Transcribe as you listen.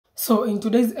So in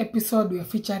today's episode, we are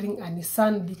featuring a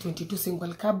Nissan D22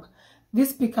 single cab.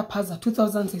 This pickup has a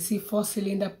 2000cc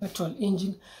 4-cylinder petrol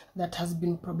engine that has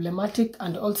been problematic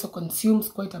and also consumes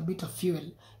quite a bit of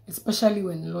fuel, especially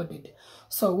when loaded.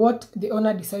 So what the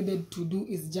owner decided to do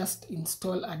is just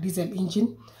install a diesel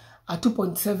engine, a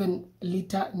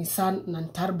 2.7-liter Nissan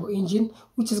non-turbo engine,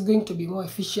 which is going to be more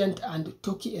efficient and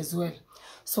torquey as well.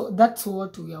 So that's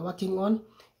what we are working on.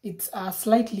 It's a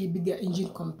slightly bigger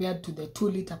engine compared to the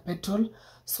 2-liter petrol.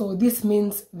 So this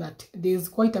means that there's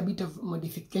quite a bit of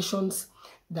modifications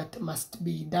that must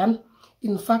be done.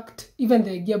 In fact, even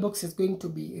the gearbox is going to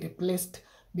be replaced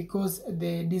because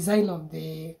the design of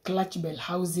the clutch bell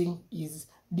housing is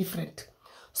different.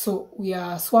 So we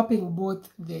are swapping both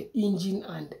the engine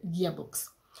and gearbox.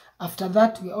 After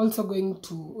that, we're also going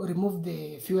to remove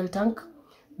the fuel tank,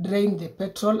 drain the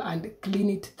petrol and clean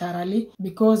it thoroughly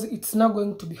because it's now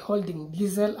going to be holding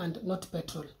diesel and not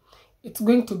petrol. It's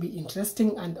going to be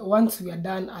interesting, and once we are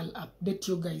done, I'll update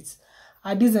you guys.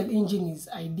 A diesel engine is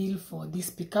ideal for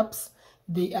these pickups.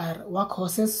 They are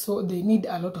workhorses, so they need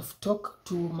a lot of torque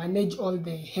to manage all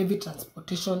the heavy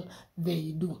transportation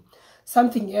they do.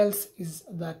 Something else is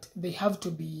that they have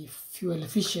to be fuel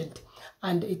efficient,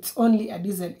 and it's only a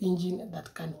diesel engine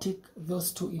that can tick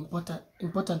those two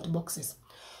important boxes.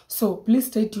 So please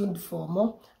stay tuned for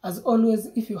more. As always,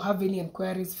 if you have any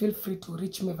inquiries, feel free to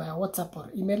reach me via WhatsApp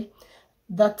or email.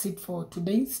 That's it for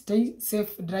today. Stay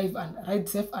safe, drive and ride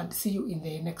safe, and see you in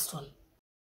the next one.